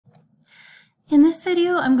In this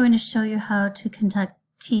video, I'm going to show you how to conduct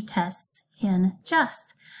t-tests in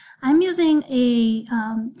JASP. I'm using a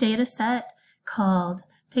data set called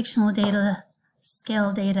Fictional Data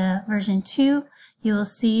Scale Data version 2. You will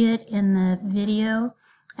see it in the video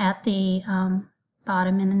at the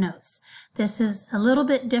bottom in the notes. This is a little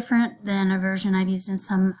bit different than a version I've used in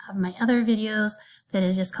some of my other videos that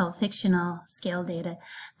is just called Fictional Scale Data.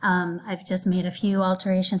 I've just made a few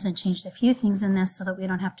alterations and changed a few things in this so that we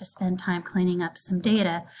don't have to spend time cleaning up some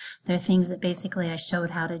data. They're things that basically I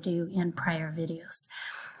showed how to do in prior videos.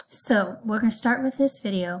 So we're going to start with this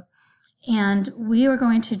video, and we are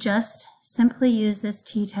going to just simply use this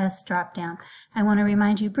t-test dropdown. I want to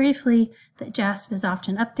remind you briefly that JASP is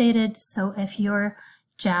often updated, so if your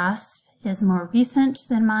JASP is more recent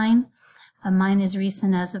than mine, mine is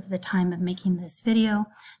recent as of the time of making this video,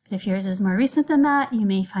 but if yours is more recent than that, you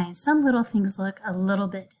may find some little things look a little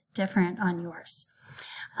bit different on yours.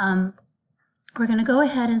 We're going to go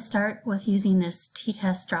ahead and start with using this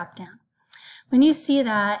t-test dropdown. When you see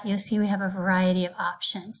that, you'll see we have a variety of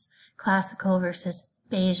options, classical versus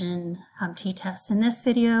Bayesian t-tests. In this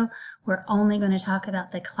video, we're only going to talk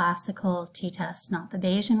about the classical t-tests, not the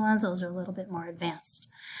Bayesian ones. Those are a little bit more advanced.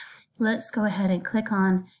 Let's go ahead and click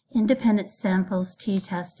on Independent Samples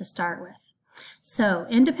t-test to start with. So,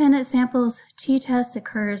 Independent Samples t-test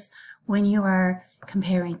occurs when you are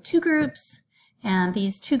comparing two groups, and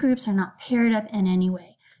these two groups are not paired up in any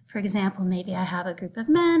way. For example, maybe I have a group of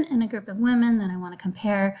men and a group of women that I want to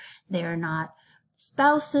compare. They are not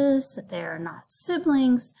spouses, they're not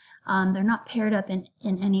siblings, they're not paired up in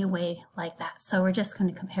any way like that. So we're just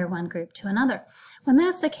going to compare one group to another. When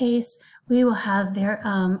that's the case, we will have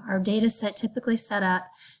our data set typically set up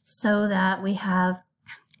so that we have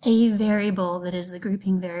a variable that is the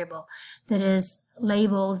grouping variable that is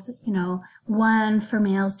labeled, 1 for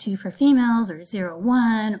males, 2 for females, or 0,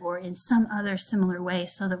 1, or in some other similar way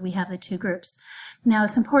so that we have the two groups. Now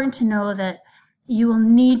it's important to know that you will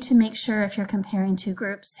need to make sure if you're comparing two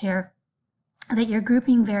groups here that your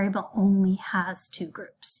grouping variable only has two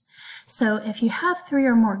groups. So if you have 3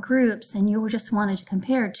 or more groups and you just wanted to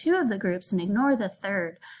compare 2 of the groups and ignore the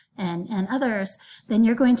third and others, then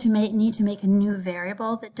you're going to need to make a new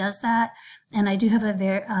variable that does that. And I do have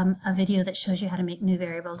a video that shows you how to make new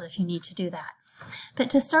variables if you need to do that. But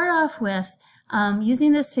to start off with,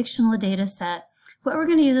 using this fictional data set, what we're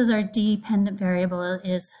going to use as our dependent variable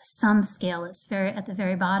is sum scale. It's at the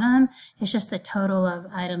very bottom. It's just the total of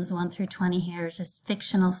items 1 through 20 here. It's just a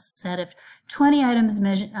fictional set of 20 items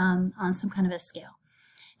measured on some kind of a scale.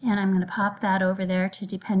 And I'm going to pop that over there to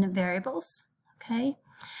dependent variables. Okay.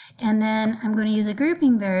 And then I'm going to use a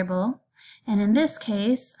grouping variable. And in this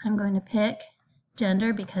case, I'm going to pick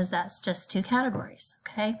gender because that's just 2 categories,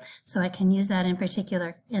 okay? So I can use that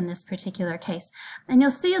in this particular case. And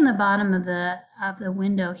you'll see on the bottom of the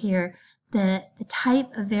window here that the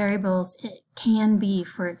type of variables it can be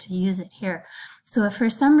for it to use it here. So if for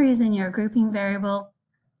some reason your grouping variable,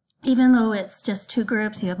 even though it's just 2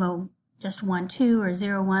 groups, you have just 1, 2 or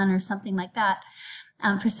 0, 1 or something like that,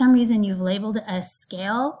 for some reason you've labeled it as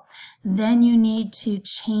scale, then you need to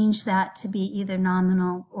change that to be either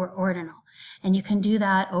nominal or ordinal. And you can do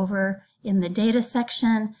that over in the data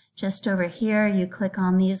section. Just over here, you click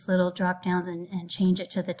on these little drop downs and change it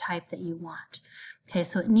to the type that you want. Okay,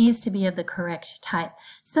 so it needs to be of the correct type.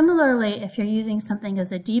 Similarly, if you're using something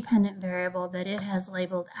as a dependent variable that it has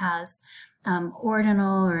labeled as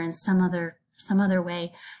ordinal or in some other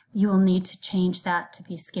way, you will need to change that to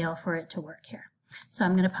be scale for it to work here. So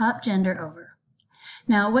I'm going to pop gender over.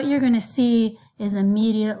 Now what you're going to see is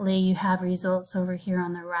immediately you have results over here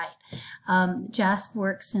on the right. JASP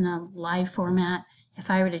works in a live format. If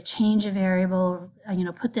I were to change a variable,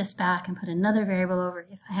 put this back and put another variable over,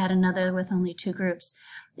 if I had another with only 2 groups,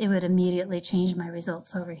 it would immediately change my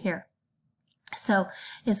results over here. So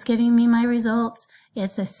it's giving me my results.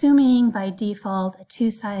 It's assuming by default a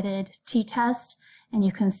 2-sided t-test. And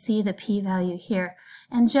you can see the p-value here.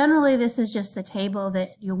 And generally, this is just the table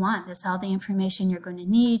that you want. That's all the information you're going to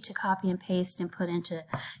need to copy and paste and put into,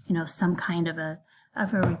 some kind of a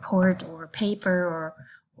report or paper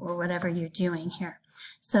or whatever you're doing here.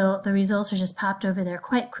 So the results are just popped over there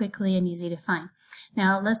quite quickly and easy to find.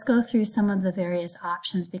 Now, let's go through some of the various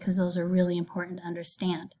options because those are really important to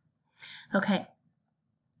understand. Okay,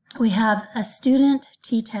 we have a student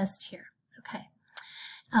t-test here. Okay.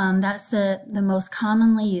 That's the most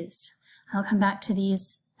commonly used. I'll come back to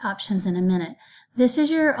these options in a minute. This is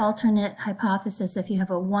your alternate hypothesis if you have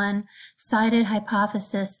a one-sided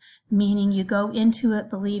hypothesis, meaning you go into it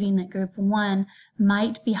believing that group 1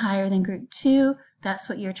 might be higher than group 2. That's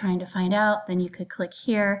what you're trying to find out. Then you could click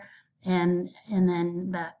here and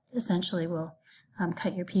then that essentially will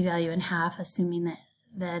cut your p-value in half, assuming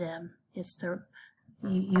that it's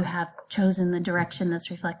you have chosen the direction that's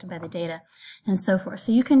reflected by the data, and so forth.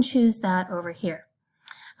 So you can choose that over here.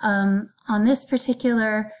 On this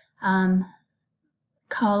particular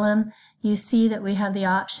column, you see that we have the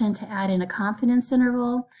option to add in a confidence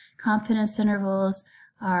interval. Confidence intervals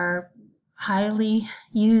are highly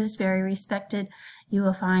used, very respected. You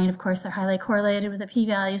will find, of course, they're highly correlated with a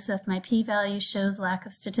p-value. So if my p-value shows lack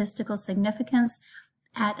of statistical significance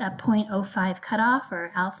at a 0.05 cutoff,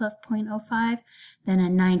 or alpha of 0.05, then a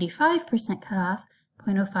 95% cutoff,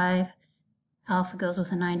 0.05 alpha goes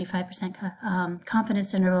with a 95%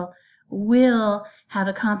 confidence interval, will have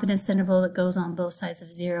a confidence interval that goes on both sides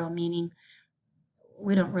of 0, meaning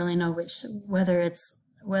we don't really know whether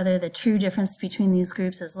the true difference between these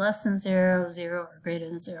groups is less than 0, 0, or greater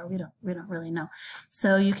than 0. We don't really know.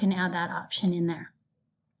 So you can add that option in there.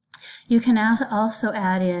 You can also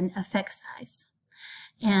add in effect size.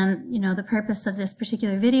 And, the purpose of this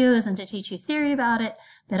particular video isn't to teach you theory about it,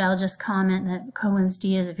 but I'll just comment that Cohen's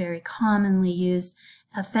d is a very commonly used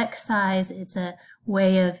effect size. It's a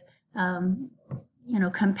way of,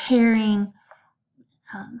 comparing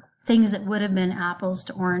things that would have been apples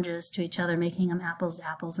to oranges to each other, making them apples to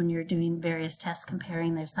apples when you're doing various tests,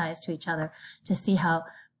 comparing their size to each other to see how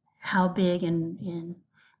big in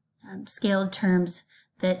scaled terms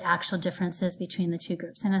the actual differences between the two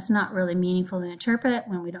groups. And it's not really meaningful to interpret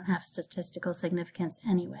when we don't have statistical significance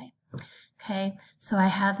anyway. Okay, so I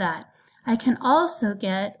have that. I can also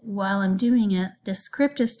get, while I'm doing it,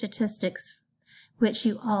 descriptive statistics, which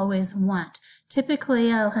you always want.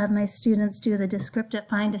 Typically, I'll have my students do the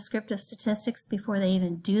find descriptive statistics before they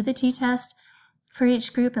even do the t-test for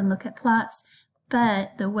each group and look at plots.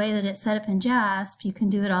 But the way that it's set up in JASP, you can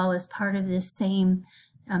do it all as part of this same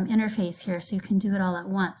interface here, so you can do it all at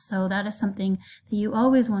once. So that is something that you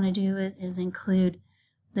always want to do is include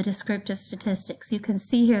the descriptive statistics. You can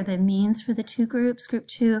see here the means for the two groups. Group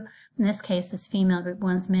 2, in this case, is female, Group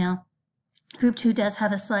 1 is male. Group 2 does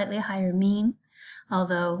have a slightly higher mean,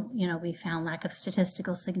 although, we found lack of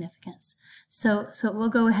statistical significance. So it will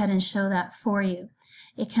go ahead and show that for you.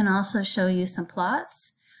 It can also show you some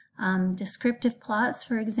plots, descriptive plots,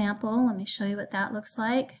 for example. Let me show you what that looks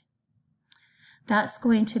like. That's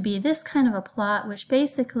going to be this kind of a plot, which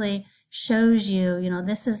basically shows you,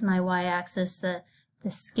 this is my y-axis, the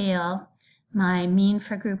scale, my mean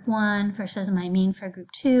for group 1 versus my mean for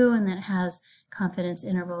group 2, and then it has confidence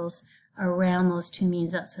intervals around those two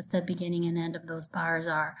means. That's what the beginning and end of those bars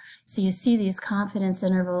are. So you see these confidence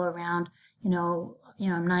interval around, I'm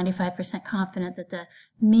 95% confident that the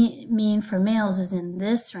mean for males is in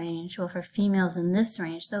this range. Well, for females in this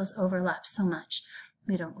range, those overlap so much.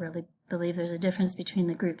 We don't really believe there's a difference between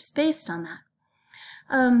the groups based on that.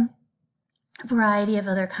 A variety of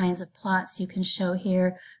other kinds of plots you can show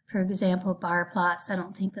here. For example, bar plots. I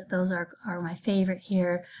don't think that those are my favorite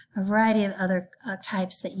here. A variety of other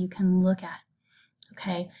types that you can look at.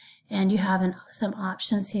 Okay, and you have some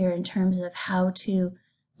options here in terms of how to,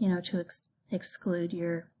 exclude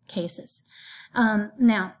your cases.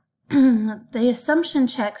 Now, the assumption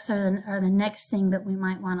checks are the next thing that we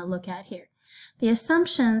might want to look at here. The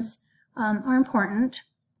assumptions are important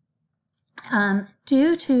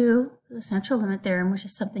due to the central limit theorem, which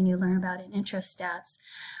is something you learn about in intro stats.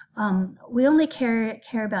 We only care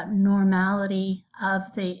about normality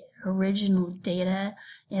of the original data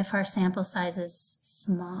if our sample size is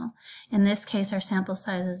small. In this case, our sample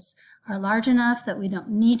sizes are large enough that we don't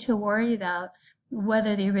need to worry about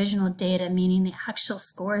whether the original data, meaning the actual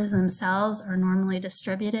scores themselves, are normally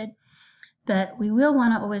distributed. But we will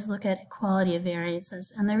want to always look at equality of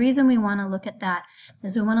variances. And the reason we want to look at that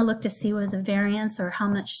is we want to look to see whether the variance or how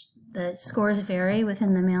much the scores vary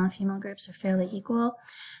within the male and female groups are fairly equal.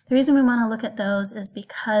 The reason we want to look at those is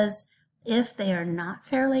because if they are not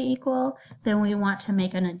fairly equal, then we want to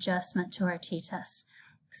make an adjustment to our t-test.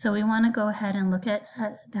 So we want to go ahead and look at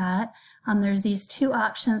that. There's these two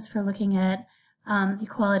options for looking at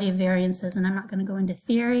equality of variances, and I'm not going to go into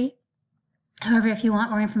theory. However, if you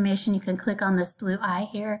want more information, you can click on this blue eye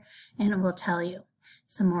here, and it will tell you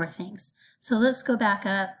some more things. So let's go back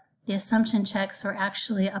up. The assumption checks are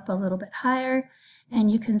actually up a little bit higher,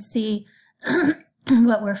 and you can see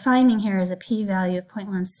what we're finding here is a p-value of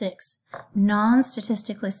 0.16,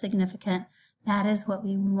 non-statistically significant. That is what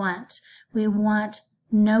we want. We want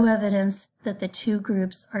no evidence that the two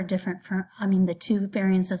groups are different the two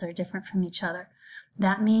variances are different from each other.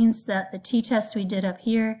 That means that the t-test we did up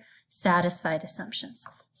here satisfied assumptions.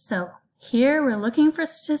 So here we're looking for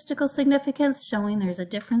statistical significance, showing there's a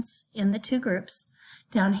difference in the two groups.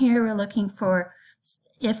 Down here we're looking for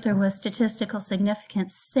if there was statistical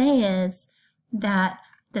significance, says that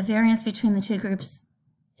the variance between the two groups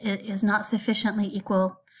is not sufficiently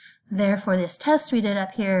equal. Therefore, this test we did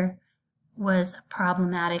up here was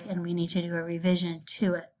problematic and we need to do a revision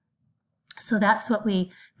to it. So that's what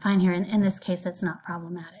we find here. In this case, it's not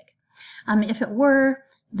problematic. If it were,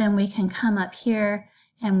 then we can come up here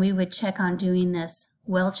and we would check on doing this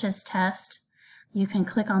Welch's test. You can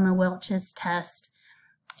click on the Welch's test,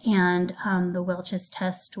 and the Welch's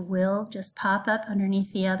test will just pop up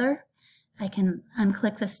underneath the other. I can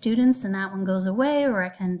unclick the students and that one goes away, or I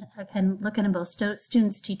can look at them both.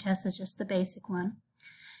 Students t-test is just the basic one.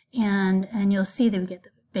 And you'll see that we get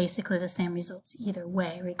basically the same results either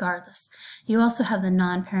way, regardless. You also have the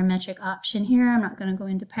non-parametric option here. I'm not going to go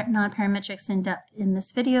into non-parametrics in depth in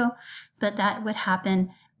this video, but that would happen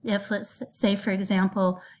if, let's say, for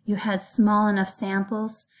example, you had small enough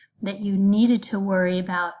samples that you needed to worry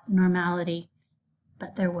about normality,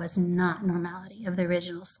 but there was not normality of the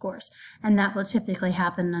original scores. And that will typically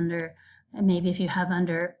happen under, maybe if you have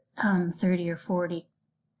under 30 or 40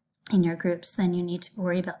 in your groups, then you need to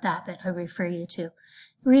worry about that. But I refer you to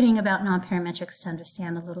reading about non-parametrics to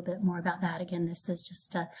understand a little bit more about that. Again, this is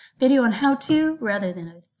just a video on how to rather than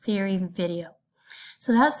a theory video.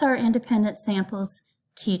 So that's our independent samples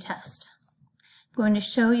t-test. I'm going to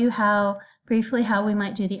show you briefly how we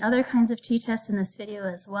might do the other kinds of t-tests in this video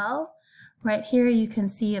as well. Right here you can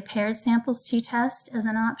see a paired samples t-test as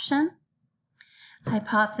an option. I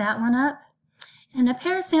pop that one up. And a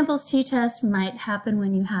paired samples t-test might happen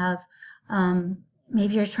when you have,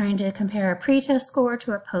 maybe you're trying to compare a pre-test score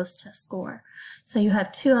to a post-test score. So you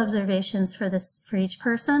have two observations for each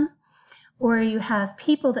person, or you have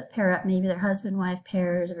people that pair up, maybe they're husband-wife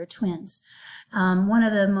pairs or twins. One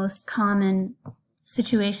of the most common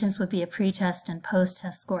situations would be a pre-test and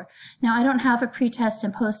post-test score. Now, I don't have a pre-test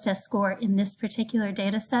and post-test score in this particular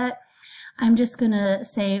data set. I'm just going to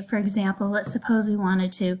say, for example, let's suppose we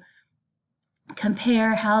wanted to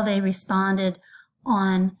compare how they responded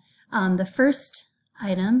on the first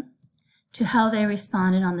item to how they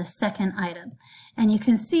responded on the second item. And you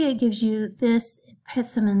can see it gives you this, it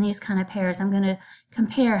puts them in these kind of pairs. I'm going to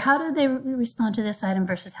compare how did they respond to this item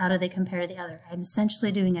versus how do they compare to the other. I'm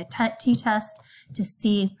essentially doing a t-test to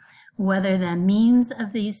see whether the means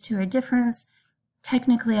of these two are different.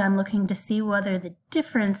 Technically, I'm looking to see whether the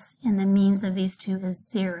difference in the means of these two is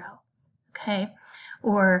 0, okay?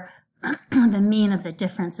 Or the mean of the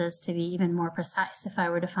differences, to be even more precise. If I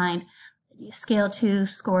were to find scale 2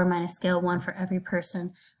 score minus scale 1 for every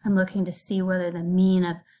person, I'm looking to see whether the mean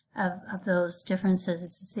of those differences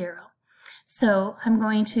is 0. So I'm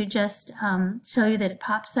going to just show you that it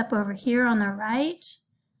pops up over here on the right.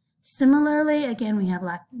 Similarly, again,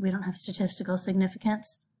 we don't have statistical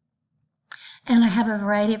significance. And I have a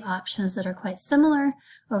variety of options that are quite similar.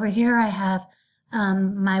 Over here I have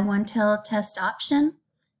my one-tail test option.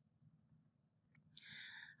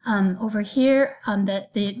 Over here,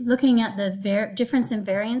 looking at the difference in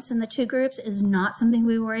variance in the two groups is not something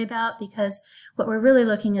we worry about, because what we're really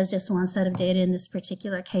looking is just one set of data in this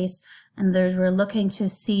particular case, and we're looking to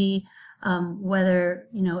see whether,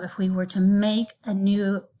 if we were to make a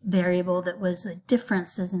new variable that was the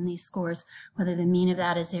differences in these scores, whether the mean of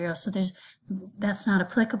that is 0. So that's not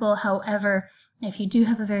applicable. However, if you do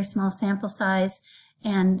have a very small sample size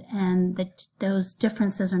and those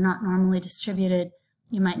differences are not normally distributed,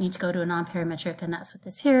 you might need to go to a non-parametric, and that's what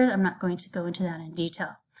this here is. I'm not going to go into that in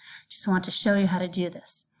detail. Just want to show you how to do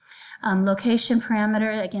this. Location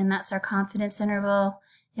parameter, again, that's our confidence interval.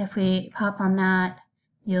 If we pop on that,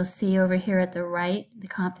 you'll see over here at the right, the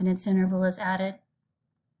confidence interval is added.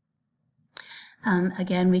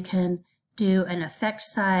 Again, we can do an effect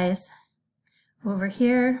size over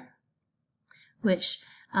here, which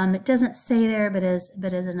it doesn't say there, but is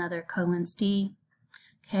another Cohen's d.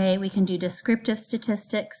 Okay, we can do descriptive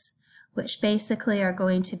statistics, which basically are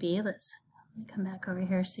going to be, let me come back over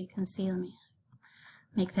here so you can see, let me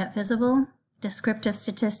make that visible. Descriptive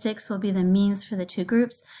statistics will be the means for the two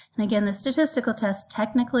groups. And again, the statistical test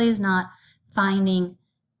technically is not finding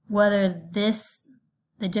whether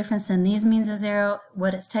the difference in these means is 0.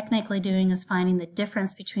 What it's technically doing is finding the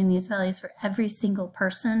difference between these values for every single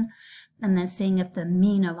person, and then seeing if the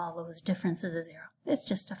mean of all those differences is 0. It's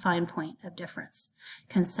just a fine point of difference,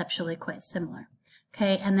 conceptually quite similar.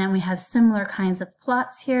 Okay, and then we have similar kinds of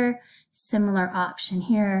plots here, similar option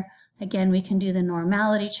here. Again, we can do the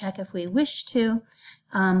normality check if we wish to.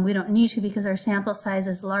 We don't need to because our sample size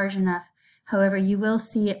is large enough. However, you will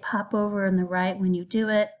see it pop over on the right when you do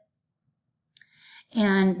it.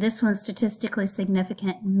 And this one's statistically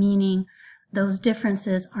significant, meaning those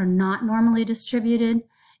differences are not normally distributed.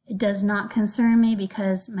 It does not concern me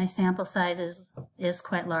because my sample size is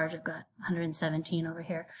quite large. I've got 117 over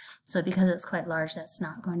here. So because it's quite large, that's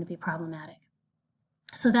not going to be problematic.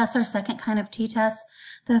 So that's our second kind of t-test.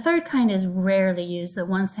 The third kind is rarely used, the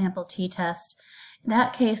one sample t-test. In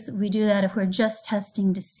that case, we do that if we're just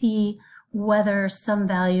testing to see whether some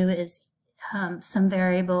value is some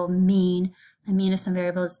variable mean. The mean of some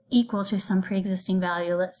variable is equal to some pre-existing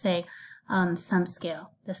value, let's say some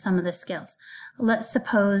scale, the sum of the scales. Let's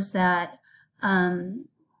suppose that in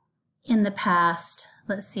the past,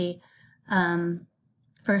 let's see,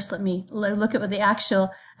 first let me look at what the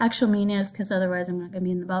actual mean is, because otherwise I'm not going to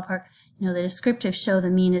be in the ballpark. You know, the descriptives show the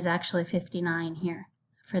mean is actually 59 here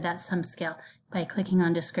for that sum scale by clicking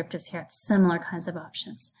on descriptives here. Similar kinds of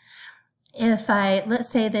options. If let's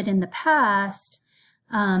say that in the past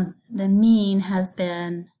the mean has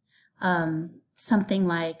been something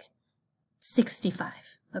like 65.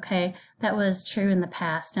 Okay, that was true in the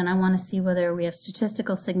past, and I want to see whether we have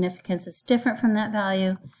statistical significance that's different from that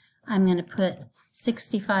value. I'm going to put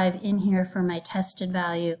 65 in here for my tested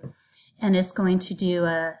value, and it's going to do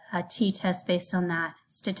a t-test based on that,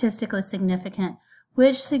 statistically significant,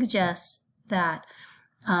 which suggests that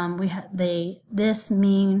this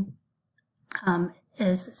mean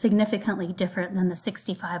is significantly different than the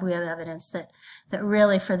 65. We have evidence that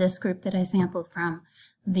really for this group that I sampled from,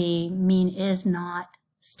 the mean is not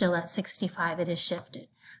still at 65, it is shifted.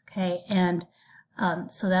 Okay, and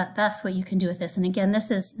so that's what you can do with this. And again,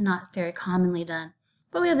 this is not very commonly done,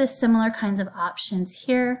 but we have this similar kinds of options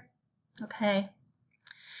here. Okay,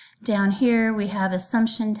 down here we have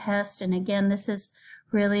assumption test, and again, this is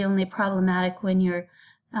really only problematic when your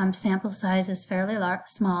sample size is fairly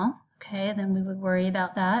small. Okay, then we would worry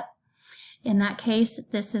about that. In that case,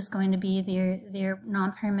 this is going to be their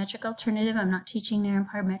non-parametric alternative. I'm not teaching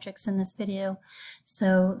parametrics in this video,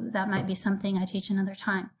 so that might be something I teach another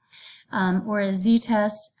time. Or a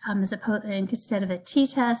z-test, instead of a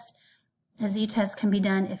t-test, a z-test can be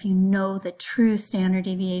done if you know the true standard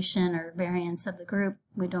deviation or variance of the group.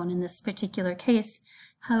 We don't in this particular case.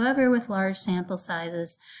 However, with large sample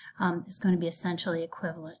sizes, it's going to be essentially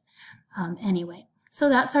equivalent anyway. So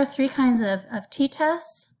that's our three kinds of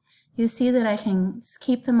t-tests. You see that I can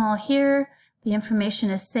keep them all here. The information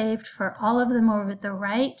is saved for all of them over at the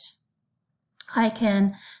right. I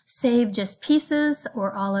can save just pieces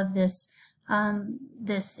or all of this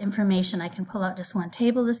this information. I can pull out just one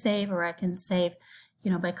table to save, or I can save,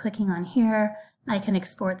 by clicking on here. I can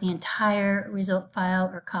export the entire result file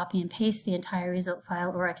or copy and paste the entire result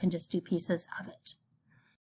file, or I can just do pieces of it.